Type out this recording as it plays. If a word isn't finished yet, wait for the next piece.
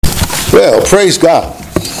Well, praise God.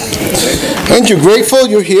 Aren't you grateful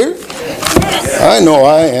you're here? I know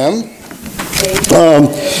I am.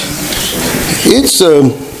 It's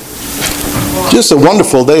just a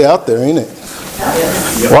wonderful day out there, ain't it?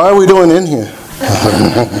 Why are we doing in here?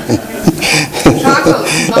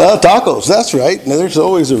 Tacos, that's right. There's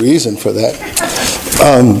always a reason for that.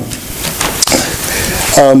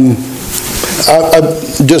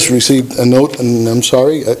 I just received a note, and I'm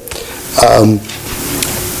sorry.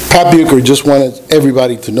 Pat Bucher just wanted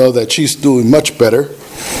everybody to know that she's doing much better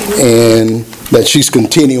and that she's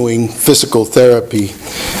continuing physical therapy.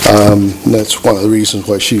 That's one of the reasons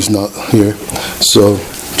why she's not here. So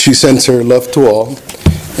she sends her love to all,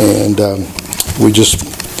 and we just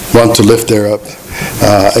want to lift her up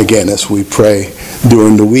again as we pray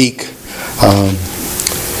during the week.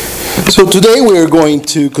 So today we're going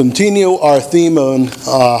to continue our theme on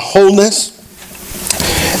wholeness,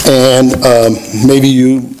 and maybe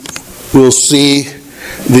you will see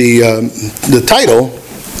the title,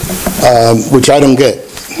 which I don't get.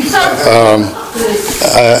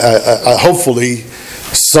 Hopefully,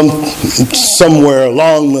 somewhere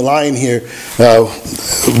along the line here,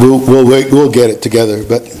 we'll get it together.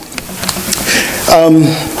 But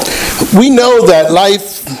we know that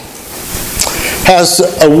life has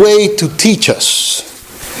a way to teach us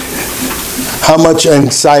how much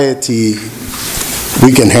anxiety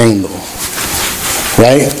we can handle,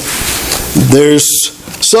 right? There's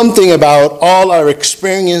something about all our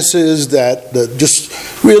experiences that just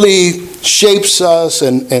really shapes us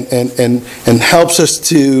and helps us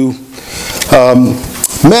to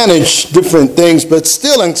manage different things, but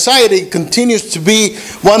still anxiety continues to be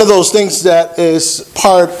one of those things that is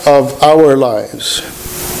part of our lives.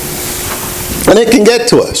 And it can get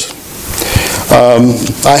to us.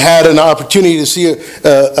 I had an opportunity to see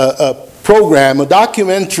a program, a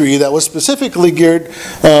documentary that was specifically geared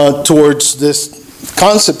towards this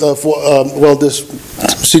concept of, this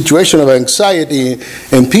situation of anxiety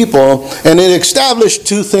in people, and it established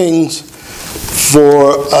two things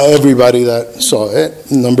for everybody that saw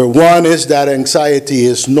it. Number one is that anxiety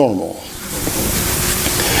is normal.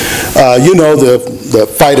 The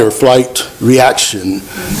fight or flight reaction,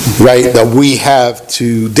 right, that we have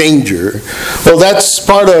to danger. Well, that's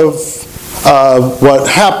part of what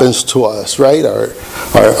happens to us, right?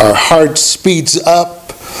 Our heart speeds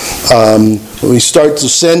up. We start to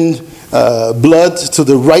send blood to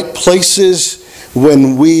the right places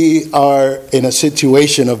when we are in a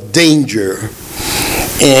situation of danger.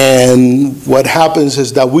 And what happens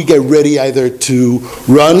is that we get ready either to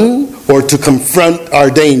run or to confront our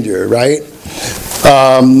danger, right?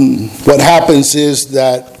 What happens is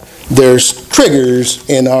that there's triggers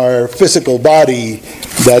in our physical body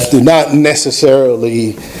that do not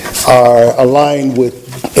necessarily are aligned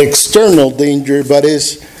with external danger, but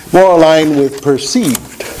is more aligned with perceived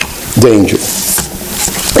danger.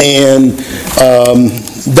 And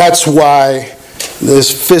that's why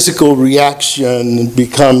this physical reaction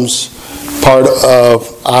becomes part of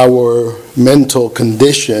our mental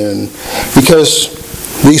condition, because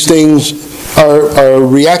these things are a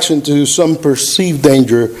reaction to some perceived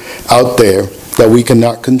danger out there that we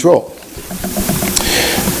cannot control.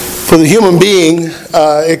 For the human being,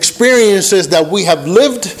 experiences that we have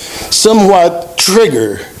lived somewhat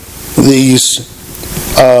trigger these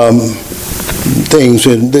things,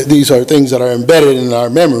 and these are things that are embedded in our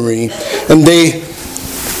memory, and they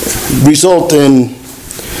result in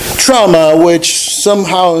trauma, which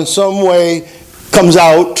somehow in some way comes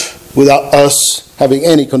out without us having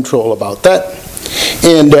any control about that.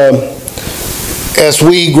 And as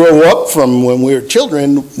we grow up from when we're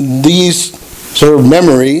children, these sort of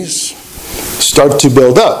memories start to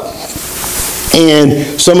build up. And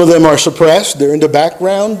some of them are suppressed, they're in the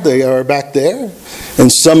background, they are back there. And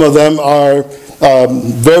some of them are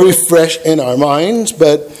very fresh in our minds,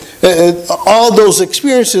 but all those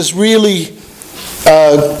experiences really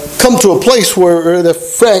come to a place where it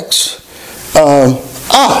affects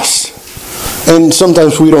us. And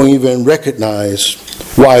sometimes we don't even recognize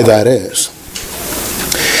why that is.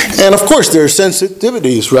 And of course, there are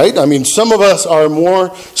sensitivities, right? I mean, some of us are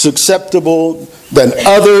more susceptible than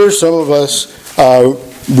others. Some of us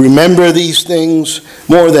remember these things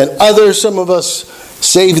more than others. Some of us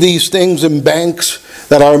save these things in banks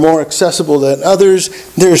that are more accessible than others.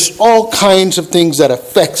 There's all kinds of things that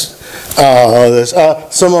affect this.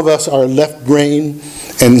 Some of us are left-brained,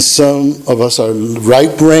 and some of us are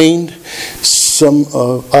right-brained. Some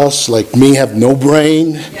of us, like me, have no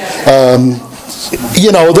brain.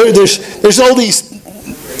 There's all these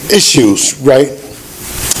issues, right?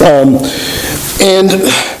 And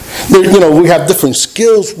We have different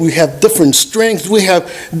skills, we have different strengths, we have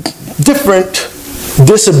different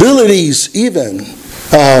disabilities even,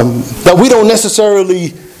 that we don't necessarily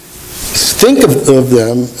think of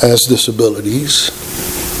them as disabilities,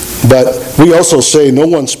 but we also say no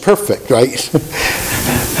one's perfect, right?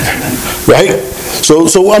 Right? So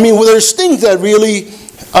there's things that really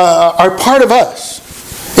are part of us,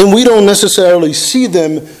 and we don't necessarily see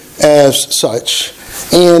them as such.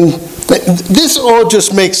 And this all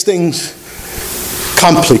just makes things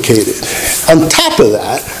complicated. On top of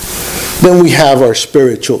that, then we have our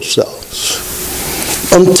spiritual selves.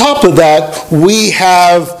 On top of that, we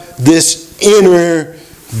have this inner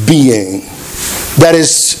being that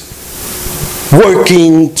is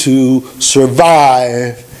working to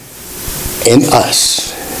survive in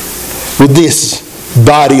us with this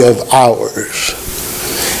body of ours.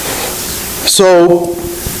 So,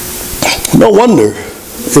 no wonder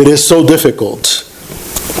it is so difficult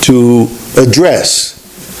to address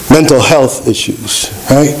mental health issues,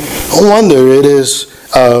 right? No wonder it is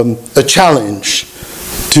a challenge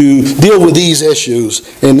to deal with these issues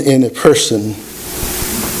in a person.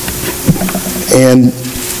 And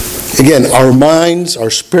again, our minds, our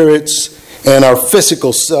spirits, and our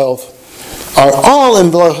physical self are all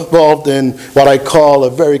involved in what I call a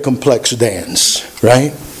very complex dance,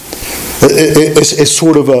 right? It's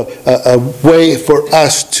sort of a way for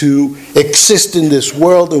us to exist in this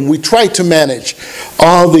world, and we try to manage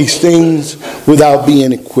all these things without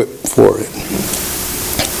being equipped for it.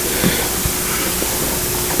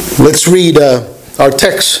 Let's read our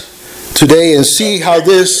text today and see how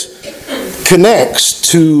this connects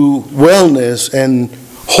to wellness and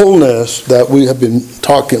wholeness that we have been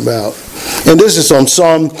talking about. And this is on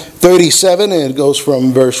Psalm 37, and it goes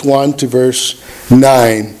from verse 1 to verse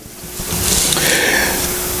 9.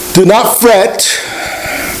 Do not fret.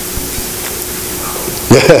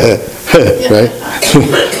 Right?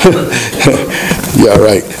 Yeah,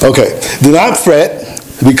 right. Okay. Do not fret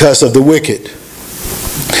because of the wicked.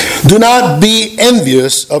 Do not be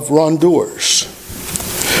envious of wrongdoers,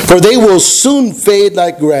 for they will soon fade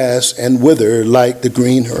like grass and wither like the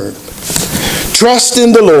green herb. Trust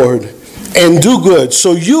in the Lord and do good,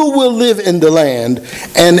 so you will live in the land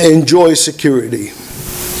and enjoy security.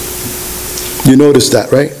 You notice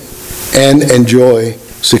that, right? And enjoy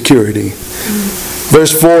security.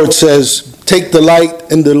 Verse 4, it says, take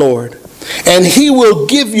delight in the Lord, and he will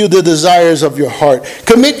give you the desires of your heart.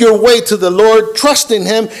 Commit your way to the Lord, trust in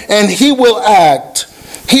him, and he will act.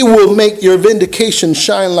 He will make your vindication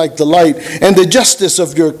shine like the light, and the justice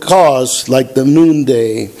of your cause like the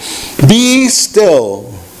noonday. Be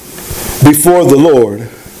still before the Lord,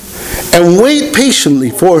 and wait patiently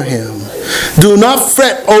for him. Do not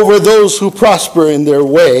fret over those who prosper in their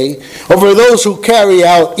way, over those who carry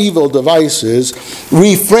out evil devices.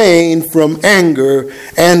 Refrain from anger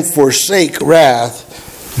and forsake wrath.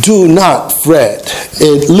 Do not fret.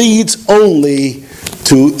 It leads only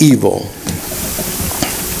to evil.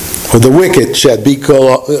 For the wicked shall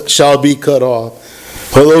be cut off.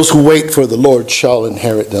 For those who wait for the Lord shall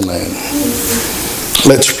inherit the land.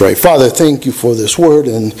 Let's pray. Father, thank you for this word,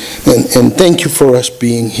 and thank you for us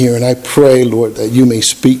being here. And I pray, Lord, that you may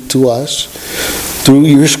speak to us through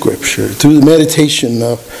your scripture, through the meditation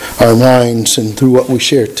of our minds, and through what we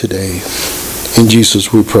share today. In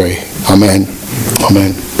Jesus we pray. Amen.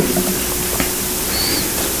 Amen.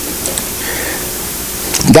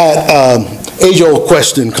 That age-old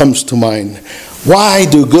question comes to mind. Why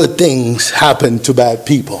do good things happen to bad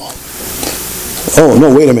people? Oh, no,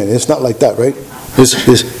 wait a minute. It's not like that, right?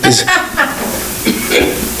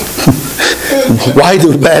 Why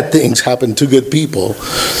do bad things happen to good people?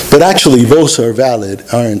 But actually, both are valid,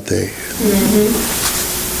 aren't they? Mm-hmm.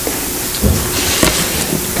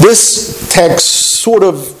 This text sort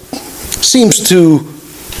of seems to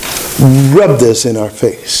rub this in our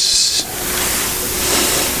face.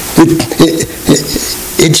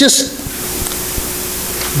 It just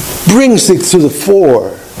brings it to the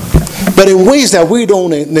fore, but in ways that we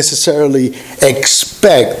don't necessarily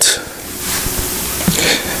expect.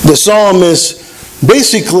 The psalm is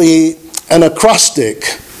basically an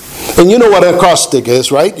acrostic. And you know what an acrostic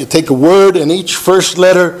is, right? You take a word and each first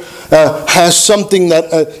letter has something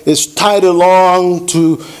that is tied along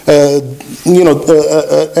to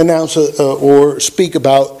announce or speak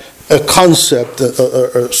about a concept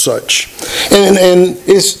or such. And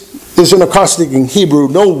it's an acrostic in Hebrew.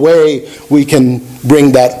 No way we can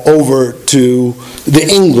bring that over to the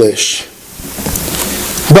English.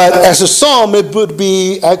 But as a psalm, it would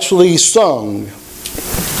be actually sung,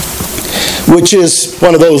 which is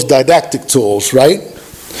one of those didactic tools, right?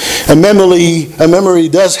 A memory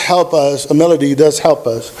does help us, a melody does help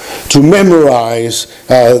us to memorize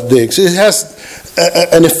things. It has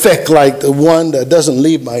an effect like the one that doesn't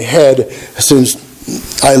leave my head since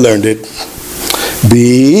I learned it.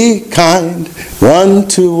 Be kind one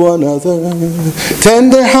to another,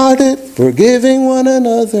 tender-hearted, forgiving one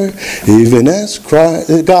another, even as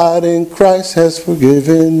God in Christ has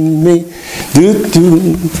forgiven me.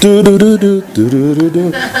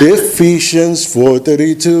 Ephesians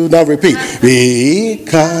 4:32. Now repeat. Be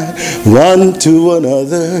kind one to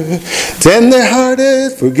another,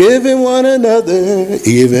 tender-hearted, forgiving one another,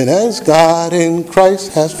 even as God in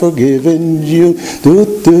Christ has forgiven you.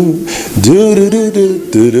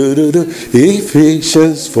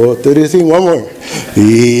 Ephesians 4:33. One more.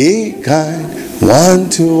 Be kind one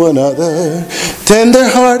to another,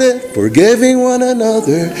 tender-hearted, forgiving one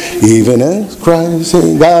another, even as Christ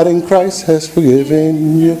and God in Christ has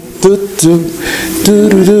forgiven you.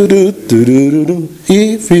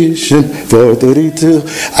 Ephesians 4:32.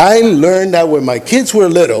 I learned that when my kids were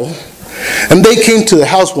little, and they came to the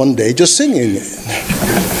house one day just singing it.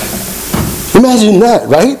 Imagine that,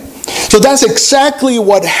 right? So that's exactly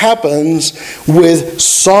what happens with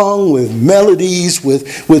song, with melodies, with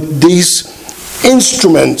these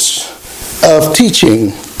instruments of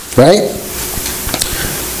teaching, right?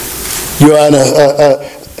 You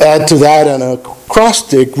add to that an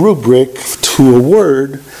acrostic rubric to a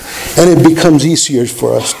word, and it becomes easier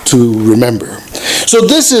for us to remember. So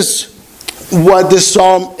this is what this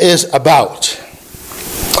psalm is about.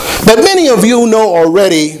 But many of you know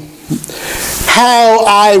already how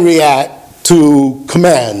I react to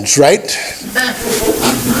commands, right?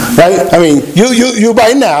 Right? I mean, you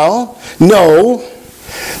by now know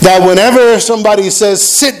that whenever somebody says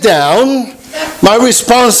sit down, my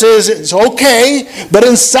response is it's okay, but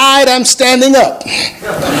inside I'm standing up.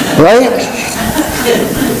 Right?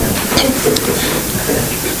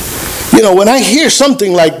 You know, when I hear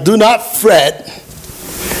something like do not fret,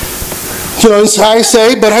 inside I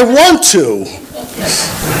say, but I want to.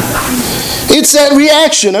 It's that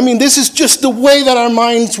reaction. I mean, this is just the way that our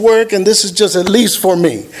minds work, and this is just, at least for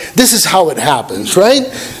me, this is how it happens, right?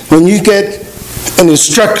 When you get an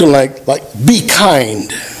instruction like be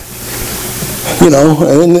kind,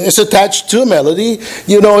 and it's attached to a melody,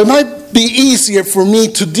 it might be easier for me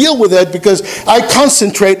to deal with it because I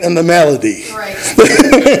concentrate on the melody. Right.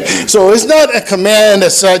 So it's not a command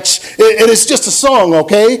as such. It is just a song,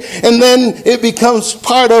 okay? And then it becomes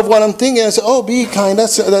part of what I'm thinking. I say, oh, be kind.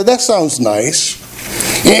 That sounds nice.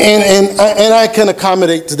 And I can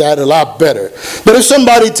accommodate to that a lot better. But if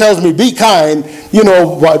somebody tells me, be kind, you know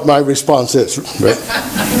what my response is, right?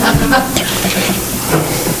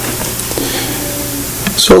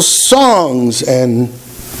 So songs and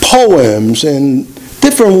poems and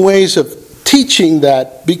different ways of teaching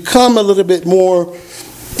that become a little bit more,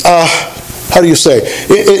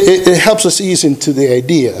 it helps us ease into the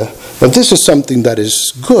idea that this is something that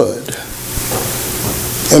is good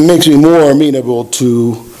and makes me more amenable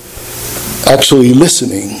to actually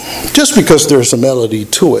listening, just because there's a melody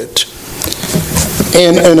to it.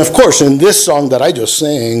 And of course, in this song that I just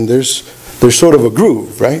sang, there's sort of a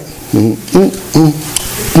groove, right? And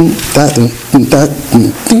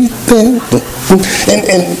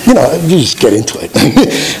you just get into it.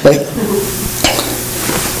 Right?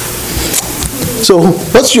 So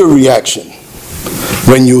what's your reaction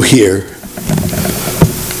when you hear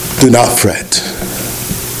do not fret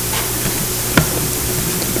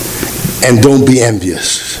and don't be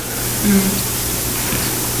envious?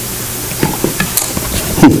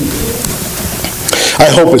 I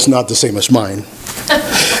hope it's not the same as mine.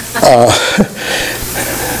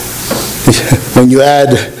 When you add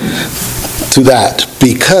to that,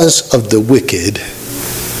 because of the wicked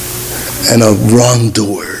and of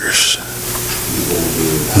wrongdoers.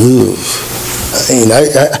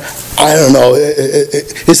 I don't know.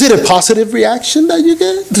 Is it a positive reaction that you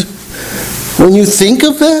get when you think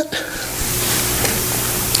of that?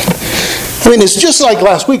 I mean, it's just like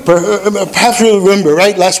last week. Perhaps you remember,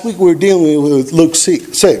 right? Last week we were dealing with Luke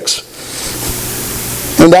 6.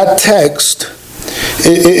 And that text,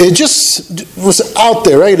 it just was out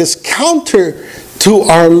there, right? It's counter to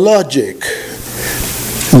our logic.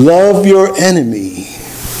 Love your enemy.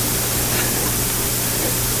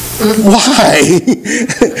 Why?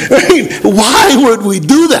 Why would we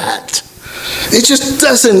do that? It just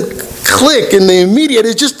doesn't click in the immediate.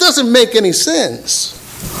 It just doesn't make any sense.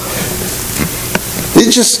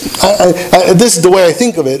 It just, this is the way I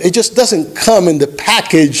think of it. It just doesn't come in the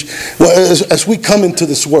package as we come into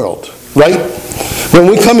this world, right? When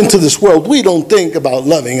we come into this world, we don't think about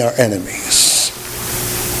loving our enemies.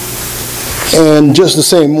 And just the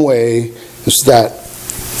same way is that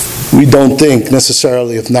we don't think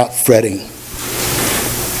necessarily of not fretting.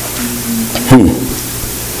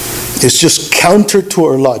 It's just counter to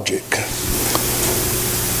our logic.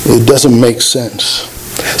 It doesn't make sense.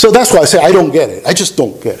 So that's why I say I don't get it. I just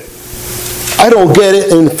don't get it. I don't get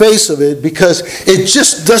it in the face of it because it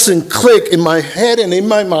just doesn't click in my head and in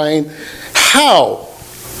my mind. How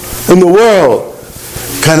in the world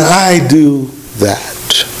can I do that?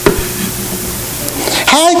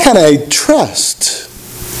 How can I trust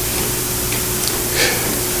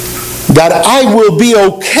that I will be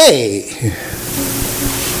okay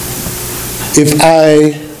if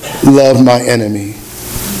I love my enemy?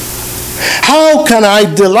 How can I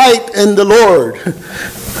delight in the Lord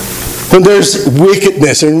when there's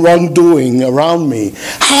wickedness and wrongdoing around me?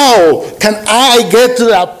 How can I get to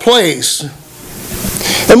that place?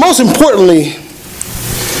 And most importantly,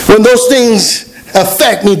 when those things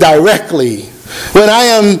affect me directly, when I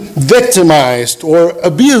am victimized or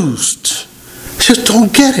abused, I just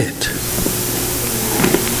don't get it.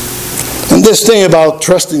 And this thing about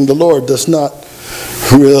trusting the Lord does not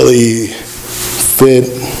really fit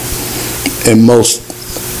in most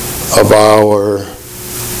of our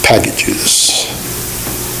packages.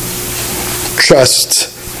 Trust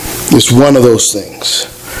is one of those things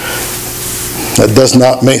that does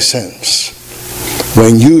not make sense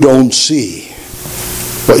when you don't see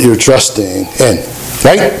what you're trusting in,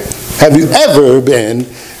 right? Have you ever been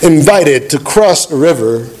invited to cross a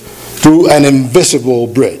river through an invisible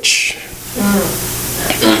bridge?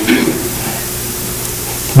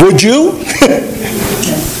 Would you?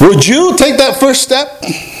 Would you take that first step?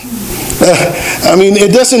 I mean,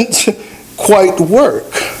 it doesn't quite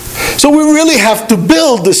work. So we really have to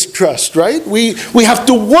build this trust, right? We have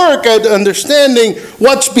to work at understanding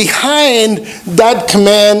what's behind that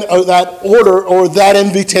command or that order or that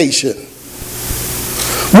invitation.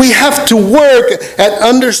 We have to work at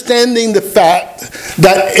understanding the fact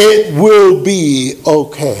that it will be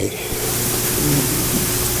okay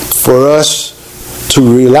for us to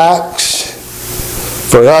relax,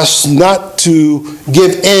 for us not to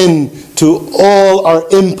give in to all our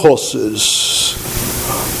impulses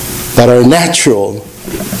that are natural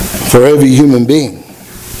for every human being.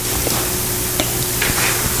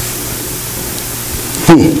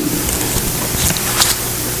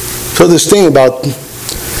 So this thing about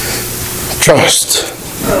trust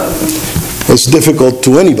is difficult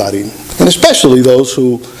to anybody, and especially those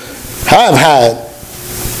who have had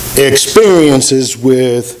experiences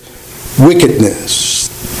with wickedness,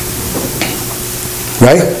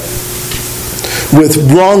 right? With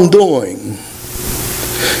wrongdoing,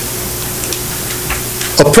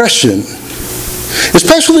 oppression,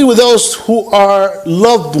 especially with those who are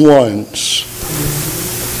loved ones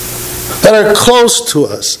that are close to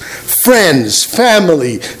us, friends,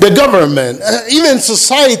 family, the government, even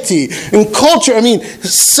society and culture. I mean,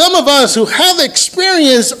 some of us who have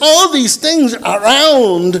experienced all these things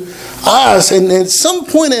around us, and at some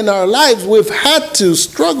point in our lives we've had to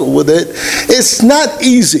struggle with it. It's not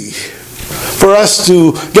easy for us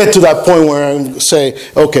to get to that point where I say,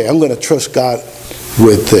 okay, I'm going to trust God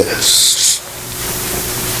with this.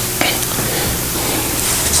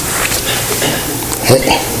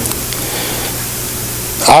 Hey,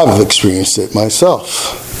 I've experienced it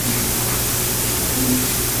myself.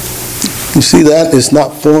 You see, that is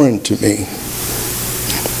not foreign to me.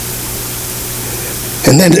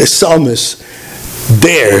 And then the psalmist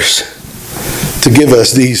dares to give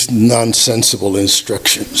us these nonsensical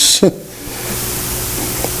instructions.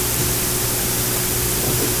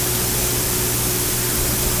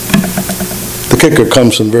 The kicker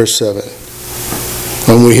comes in verse 7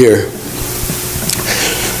 when we hear,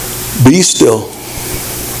 "Be still.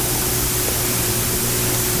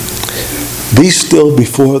 Be still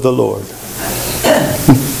before the Lord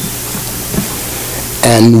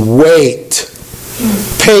and wait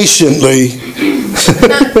patiently."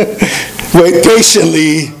 Wait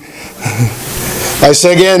patiently. I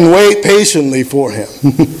say again, wait patiently for Him.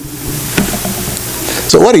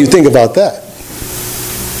 So what do you think about that?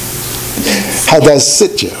 How does that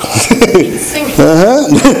sit you?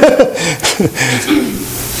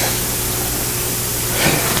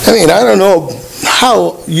 I mean, I don't know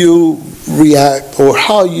how you react or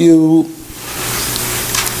how you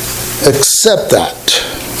accept that.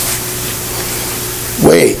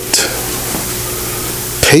 Wait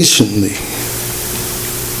patiently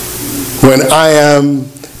when I am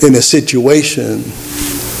in a situation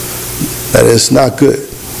that is not good.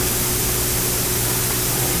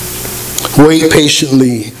 Wait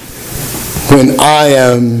patiently when I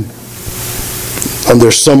am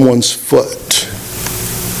under someone's foot.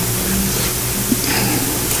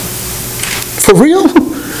 real?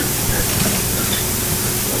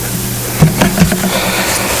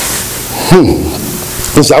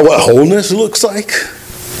 Is that what wholeness looks like?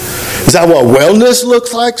 Is that what wellness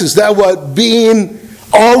looks like? Is that what being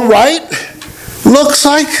all right looks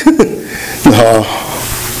like? No.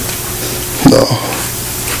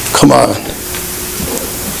 Come on.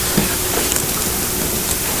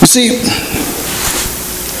 You see,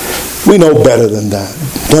 we know better than that,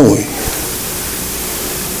 don't we?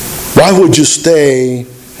 Why would you stay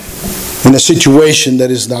in a situation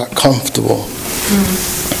that is not comfortable?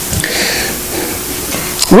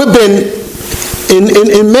 We've been,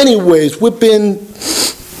 in many ways, we've been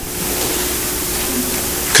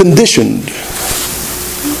conditioned.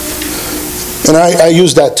 And I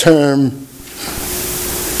use that term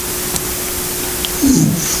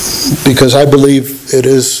because I believe it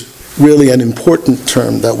is really an important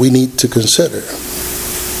term that we need to consider.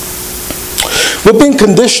 We've been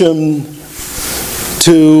conditioned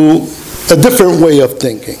to a different way of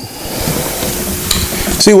thinking.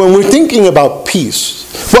 See, when we're thinking about peace,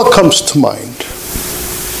 what comes to mind?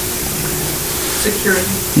 Security.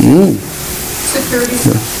 Security.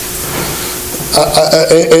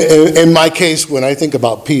 In my case, when I think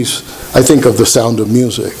about peace, I think of the sound of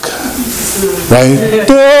music. Right?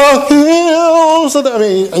 The hills, I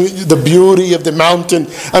mean, the beauty of the mountain,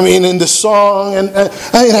 in the song, and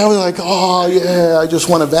I was like, oh yeah, I just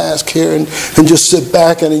want to bask here and just sit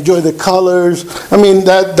back and enjoy the colors.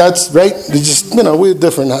 That's right. It's just, we're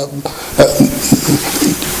different.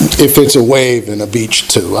 If it's a wave and a beach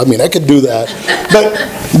too, I could do that.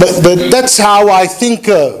 But that's how I think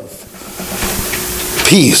of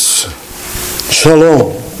peace,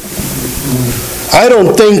 shalom. I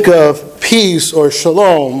don't think of peace or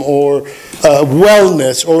shalom or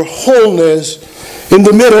wellness or wholeness in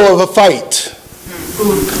the middle of a fight,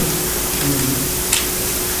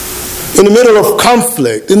 in the middle of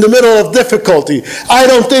conflict, in the middle of difficulty. I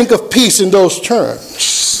don't think of peace in those terms.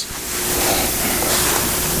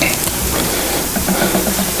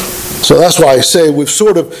 So that's why I say we've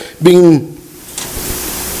sort of been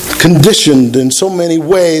conditioned in so many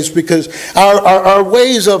ways, because our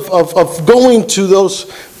ways of going to those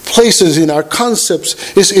places in our concepts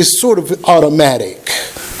is sort of automatic,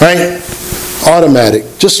 right? Automatic,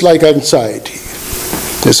 just like anxiety.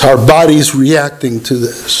 It's our bodies reacting to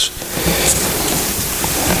this.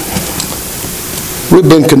 We've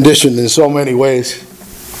been conditioned in so many ways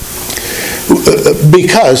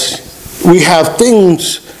because we have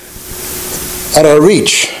things at our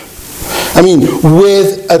reach.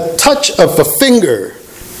 With a touch of a finger,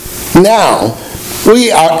 now we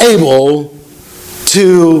are able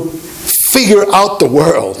to figure out the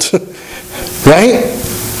world, right?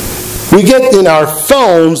 We get in our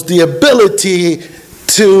phones the ability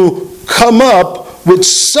to come up with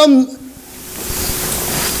some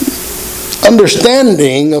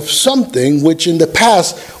understanding of something which in the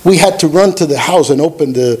past we had to run to the house and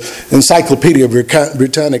open the Encyclopedia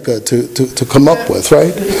Britannica to come up with,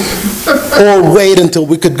 right? Or wait until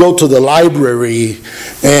we could go to the library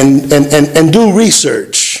and do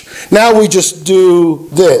research. Now we just do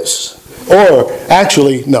this. Or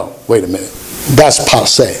actually, no, wait a minute. That's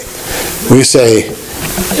passé. We say,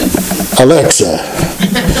 Alexa,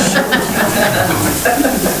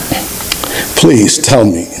 please tell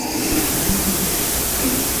me.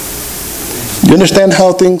 You understand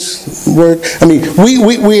how things work?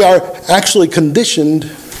 We are actually conditioned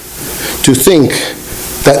to think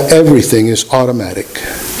that everything is automatic.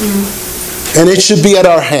 And it should be at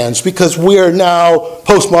our hands because we are now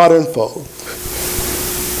postmodern folk.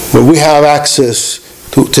 But we have access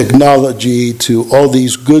to technology, to all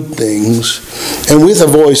these good things. And with a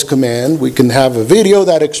voice command, we can have a video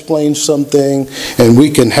that explains something, and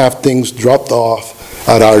we can have things dropped off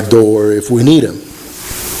at our door if we need them.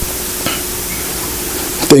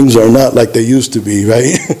 Things are not like they used to be,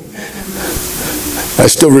 right? I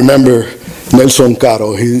still remember Nelson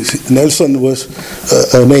Caro. Nelson was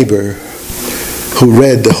a neighbor who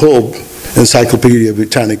read the whole Encyclopedia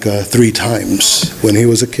Britannica 3 times when he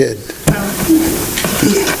was a kid.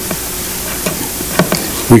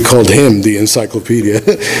 We called him the encyclopedia.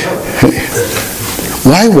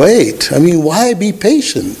 Why wait? Why be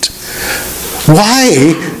patient?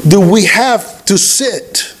 Why do we have to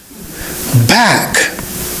sit back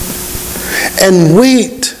and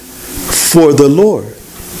wait for the Lord?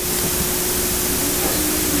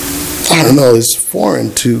 I don't know, it's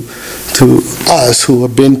foreign to us who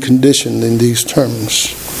have been conditioned in these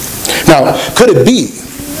terms. Now, could it be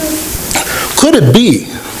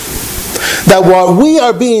that what we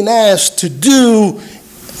are being asked to do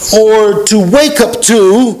or to wake up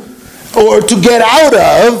to or to get out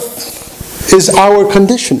of is our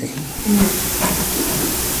conditioning?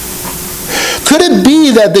 Could it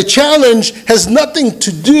be that the challenge has nothing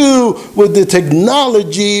to do with the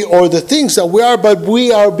technology or the things that we are, but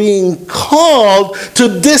we are being called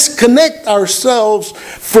to disconnect ourselves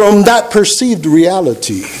from that perceived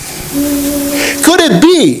reality? Could it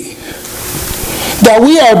be that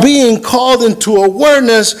we are being called into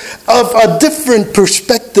awareness of a different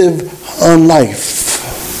perspective on life?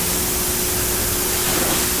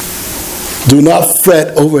 Do not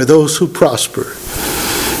fret over those who prosper,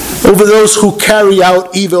 over those who carry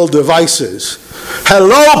out evil devices.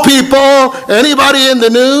 Hello, people. Anybody in the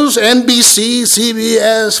news, NBC,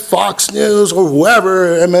 CBS, Fox News, or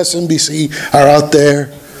whoever, MSNBC, are out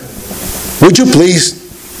there? Would you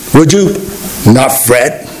not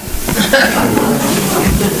fret?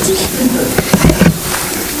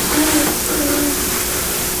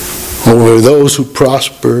 Over those who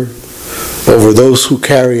prosper, over those who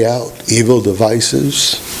carry out evil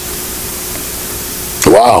devices.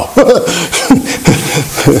 Wow.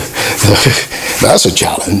 That's a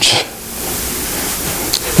challenge.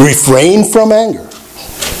 Refrain from anger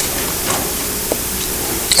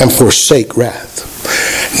and forsake wrath.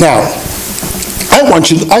 Now, I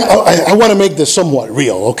want to make this somewhat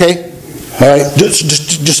real, okay? All right,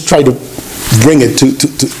 just try to bring it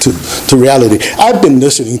to reality. I've been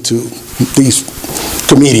listening to these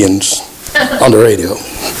comedians on the radio.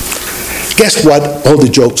 Guess what all the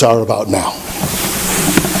jokes are about now?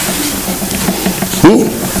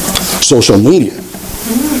 Social media.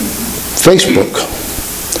 Facebook.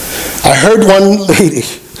 I heard one lady,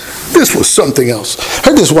 this was something else. I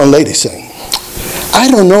heard this one lady saying,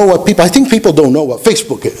 I think people don't know what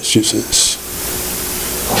Facebook is, she says.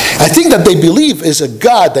 I think that they believe is a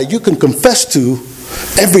God that you can confess to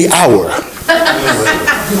every hour.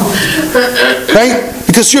 Right?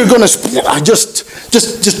 Because you're going to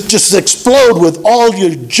just explode with all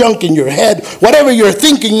your junk in your head. Whatever you're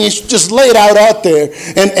thinking, you just lay it out there.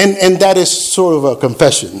 And that is sort of a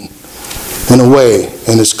confession in a way,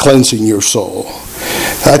 and it's cleansing your soul.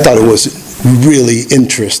 I thought it was really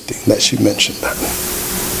interesting that she mentioned that.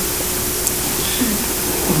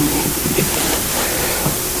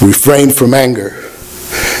 Refrain from anger.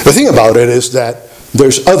 The thing about it is that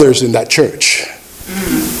there's others in that church,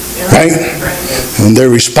 right? And they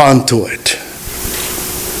respond to it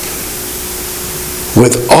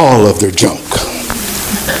with all of their junk.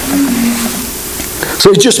 So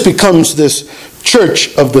it just becomes this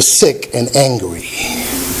church of the sick and angry.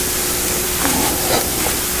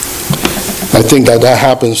 I think that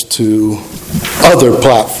happens to other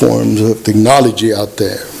platforms of technology out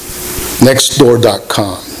there.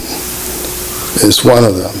 Nextdoor.com is one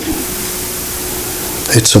of them.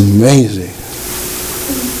 It's amazing.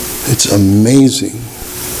 It's amazing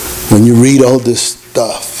when you read all this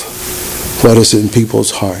stuff, what is in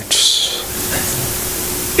people's hearts.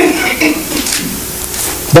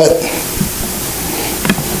 But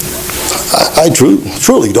I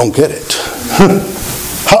truly don't get it.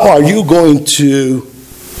 How are you going to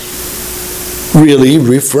really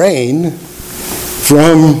refrain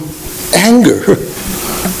from anger?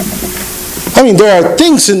 I mean, there are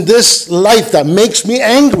things in this life that makes me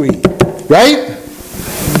angry, right?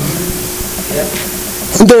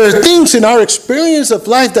 And there are things in our experience of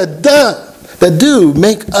life that do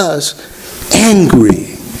make us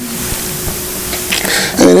angry.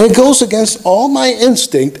 I mean, it goes against all my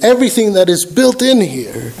instinct, everything that is built in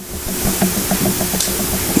here.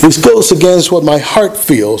 This goes against what my heart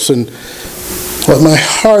feels and what my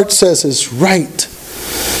heart says is right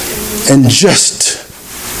and just.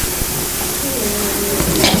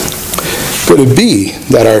 Could it be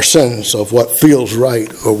that our sense of what feels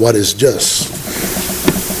right or what is just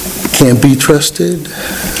can't be trusted?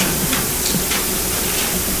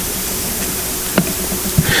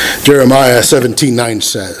 Jeremiah 17:9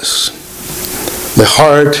 says, the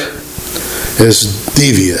heart is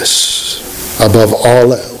devious above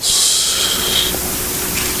all else.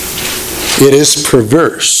 It is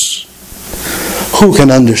perverse. Who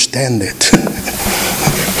can understand it?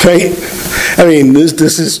 Right? I mean,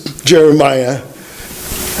 this is Jeremiah,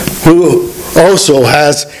 who also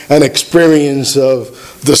has an experience of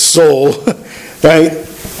the soul, right?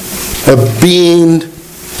 Of being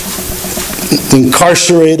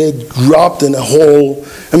incarcerated, dropped in a hole.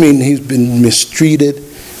 I mean, he's been mistreated,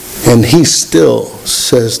 and he still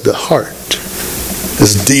says the heart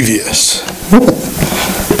is devious,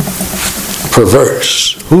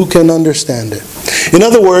 perverse. Who can understand it? In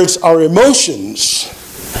other words, our emotions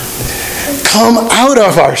come out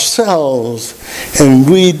of ourselves, and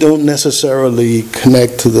we don't necessarily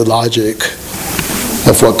connect to the logic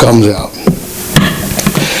of what comes out.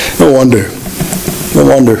 No wonder. No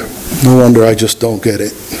wonder. No wonder I just don't get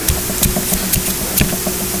it.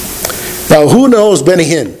 Now, who knows Benny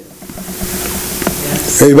Hinn?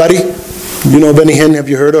 Everybody? You know Benny Hinn? Have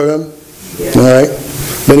you heard of him? Yes. All right.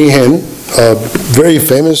 Benny Hinn, a very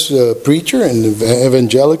famous preacher in the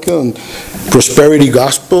evangelical and prosperity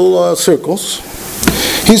gospel circles.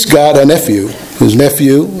 He's got a nephew. His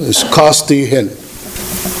nephew is Costi Hinn.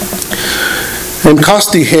 And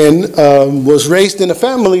Costi Hinn was raised in a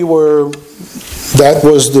family where that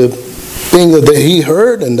was the thing that he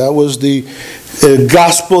heard, and that was the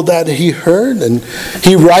gospel that he heard. And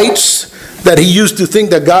he writes that he used to think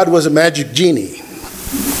that God was a magic genie.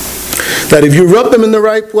 That if you rub him in the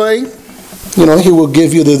right way, he will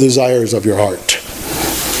give you the desires of your heart.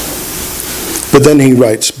 But then he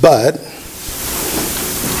writes,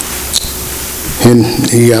 and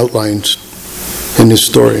he outlines in his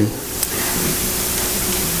story,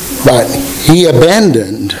 but he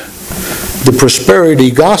abandoned the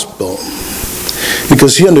prosperity gospel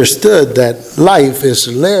because he understood that life is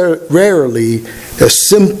rarely as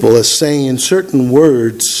simple as saying certain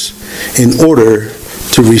words in order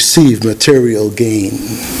to receive material gain.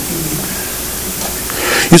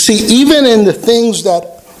 You see, even in the things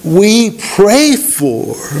that we pray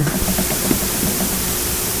for,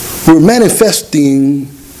 we're manifesting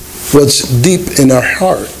what's deep in our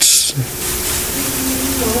hearts.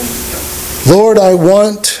 Lord, I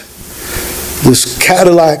want this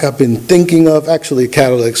Cadillac I've been thinking of. Actually,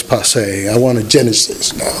 Cadillac's passé. I want a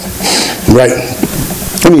Genesis now. Right?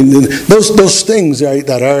 I mean, those things, right,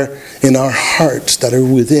 that are in our hearts, that are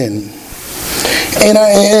within.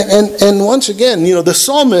 And once again, the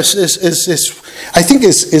psalmist is I think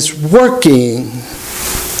is working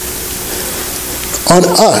on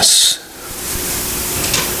us.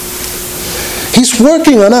 He's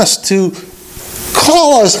working on us to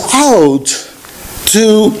call us out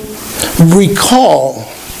to recall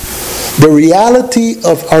the reality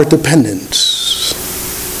of our dependence.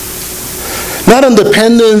 Not on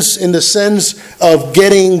dependence in the sense of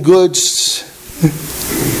getting goods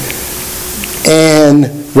and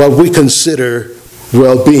what we consider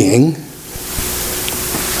well-being,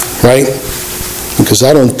 right? Because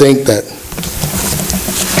I don't think that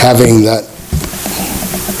having that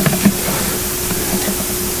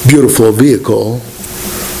beautiful vehicle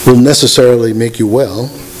will necessarily make you well.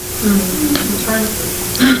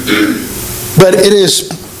 But it is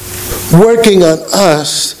working on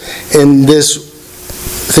us in this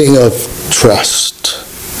thing of trust.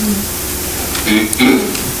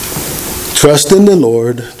 Trust in the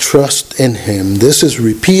Lord, trust in Him. This is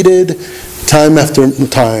repeated time after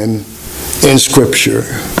time in Scripture.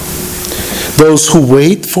 Those who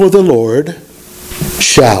wait for the Lord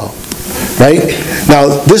shall. Right? Now,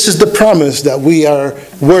 this is the promise that we are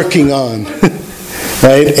working on,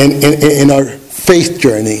 right? In our faith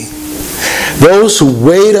journey. Those who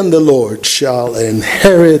wait on the Lord shall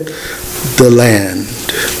inherit the land.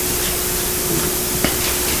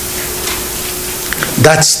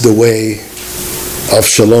 That's the way of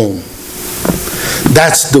shalom.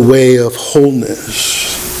 That's the way of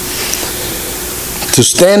wholeness. To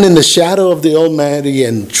stand in the shadow of the Almighty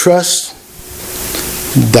and trust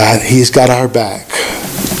that He's got our back.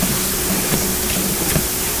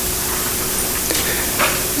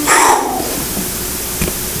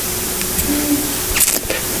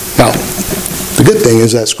 Now, the good thing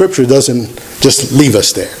is that Scripture doesn't just leave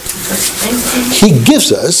us there.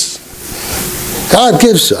 God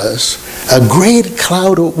gives us a great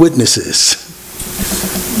cloud of witnesses.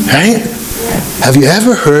 Right? Have you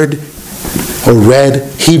ever heard or read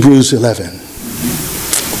Hebrews 11?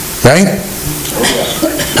 Right?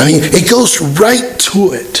 I mean, it goes right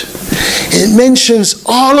to it. It mentions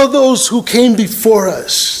all of those who came before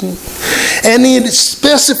us. And it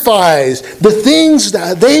specifies the things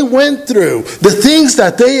that they went through, the things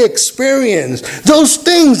that they experienced, those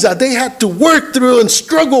things that they had to work through and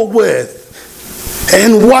struggle with.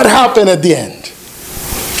 And what happened at the end?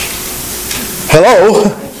 Hello?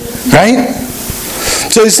 Right?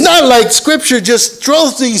 So it's not like Scripture just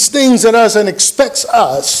throws these things at us and expects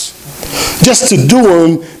us just to do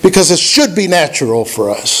them because it should be natural for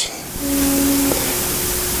us.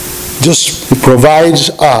 Just provides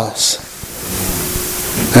us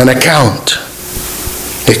an account,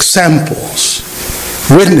 examples,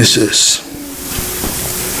 witnesses.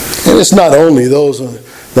 And it's not only those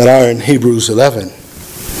that are in Hebrews 11,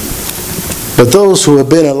 but those who have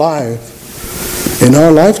been alive in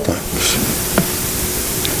our lifetimes.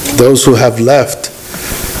 Those who have left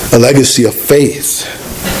a legacy of faith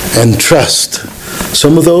and trust.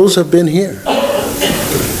 Some of those have been here.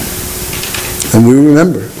 And we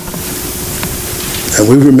remember. And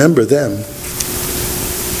we remember them.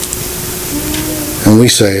 And we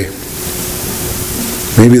say,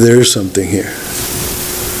 maybe there is something here.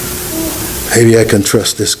 Maybe I can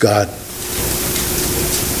trust this God.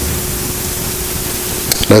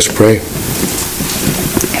 Let's pray.